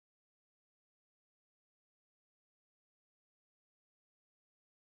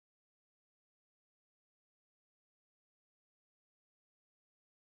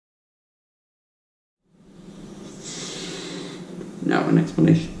Now an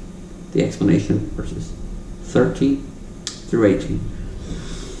explanation. The explanation of verses 13 through 18.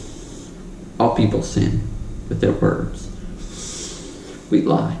 All people sin with their words. We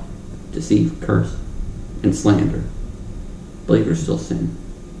lie, deceive, curse, and slander. Believers still sin.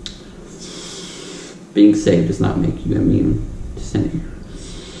 Being saved does not make you immune to sinning.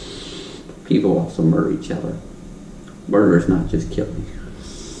 People also murder each other. Murder is not just killing.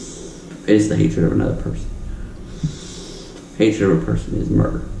 It is the hatred of another person. Hatred of a person is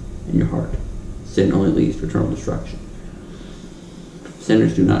murder in your heart. Sin only leads to eternal destruction.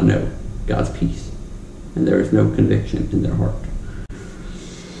 Sinners do not know God's peace, and there is no conviction in their heart.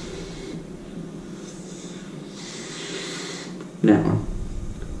 Now,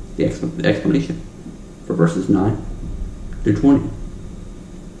 the explanation for verses 9 through 20.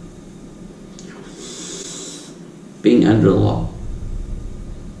 Being under the law.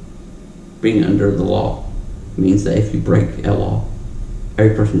 Being under the law means that if you break a law,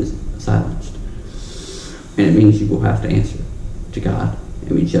 every person is silenced. And it means you will have to answer to God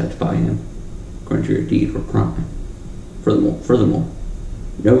and be judged by Him according to your deed or crime. Furthermore,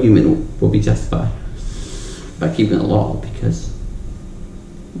 no human will be justified by keeping the law, because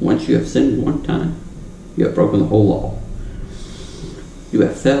once you have sinned one time, you have broken the whole law. You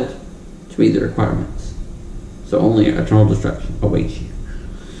have failed to meet the requirements, so only eternal destruction awaits you.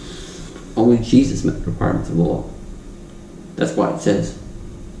 Only Jesus met the requirements of the law. That's why it says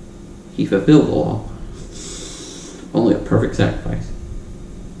He fulfilled the law. Only a perfect sacrifice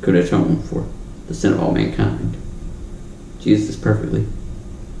could atone for the sin of all mankind. Jesus is perfectly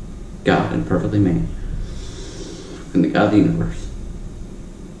God and perfectly man, and the God of the universe.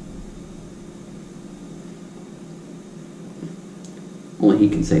 Only He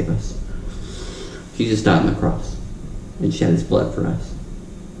can save us. Jesus died on the cross and shed His blood for us,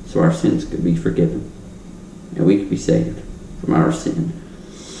 so our sins could be forgiven, and we could be saved from our sin,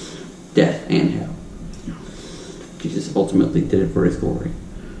 death, and hell. Jesus ultimately did it for His glory.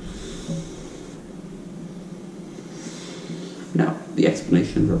 Now, the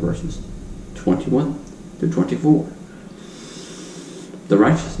explanation for verses 21 through 24. The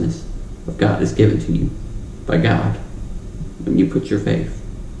righteousness of God is given to you by God when you put your faith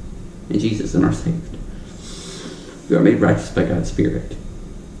in Jesus and are saved. You are made righteous by God's Spirit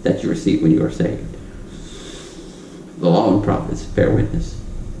that you receive when you are saved. The law and prophets bear witness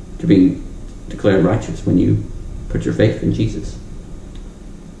to being declared righteous when you put your faith in Jesus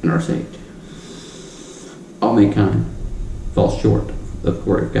and are saved. All mankind falls short of the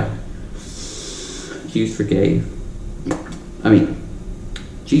glory of God. Jesus forgave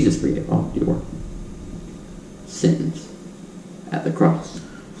all your sins at the cross.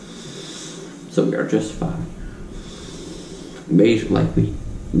 So we are justified, made like we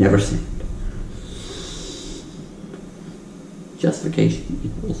never sinned. Justification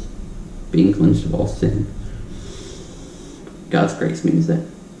equals being cleansed of all sin. God's grace means that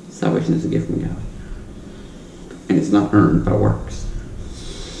salvation is a gift from God, and it's not earned by works.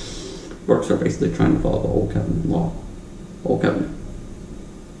 Works are basically trying to follow the Old Covenant law, Old Covenant,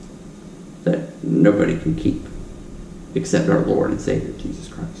 that nobody can keep except our Lord and Savior, Jesus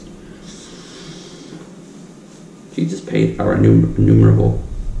Christ. Jesus paid our innumerable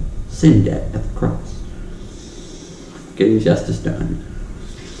sin debt at the cross, getting justice done.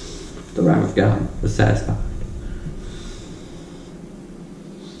 The wrath of God was satisfied.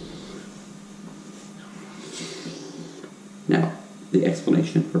 Now, the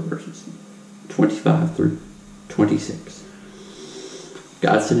explanation for verses 25 through 26.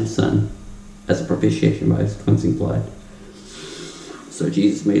 God sent His Son as a propitiation by His cleansing blood. So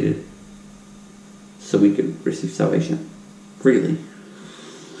Jesus made it so we could receive salvation freely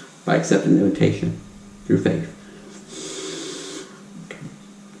by accepting the invitation through faith.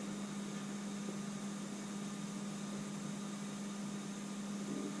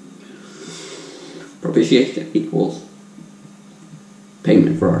 Propitiation equals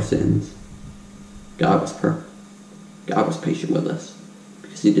payment for our sins. God was perfect. God was patient with us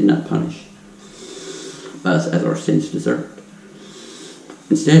because He did not punish us as our sins deserved.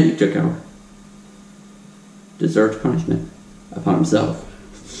 Instead, He took our deserved punishment upon Himself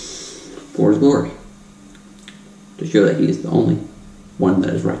for His glory, to show that He is the only one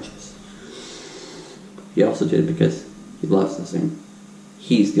that is righteous. He also did it because He loves us, and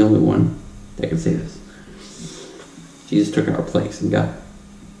He's the only one that can save us. Jesus took our place and got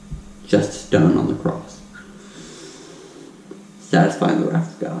justice done on the cross, satisfying the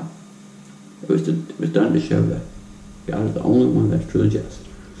wrath of God. It was done to show that God is the only one that's truly just,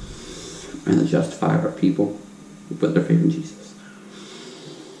 and the justifier are people who put their faith in Jesus.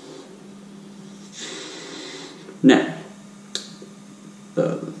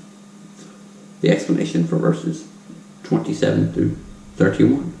 the explanation for verses 27 through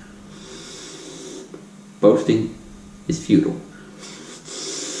 31. Boasting is futile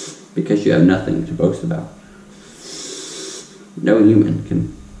because you have nothing to boast about. No human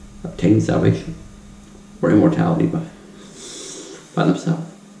can obtain salvation or immortality by themselves,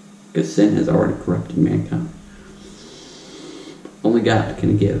 because sin has already corrupted mankind. Only God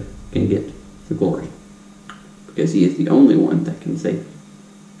can get the glory, because He is the only one that can save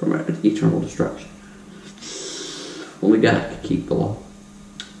from eternal destruction. Only God can keep the law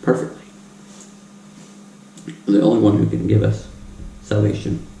perfectly. The only one who can give us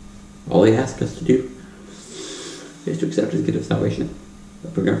salvation. All He asks us to do is to accept His gift of salvation,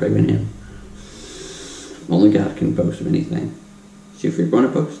 put our faith in Him. Only God can boast of anything. So if you're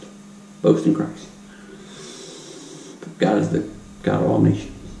going to boast in Christ. God is the God of all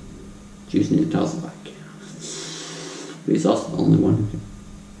nations, Jews and Gentiles alike. But He's also the only one who can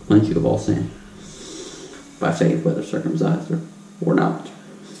cleanse you of all sin by faith, whether circumcised or not.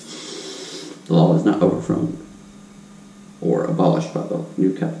 The law is not overthrown or abolished by the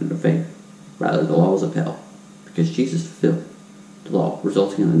new covenant of faith. Rather, the law is upheld because Jesus fulfilled the law,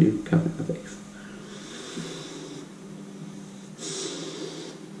 resulting in the new covenant of faith.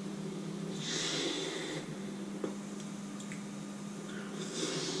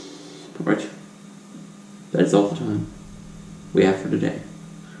 Alright, that is all the time we have for today.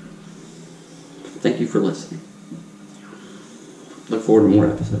 Thank you for listening. Look forward to more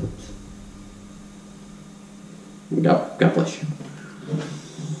episodes. God bless you.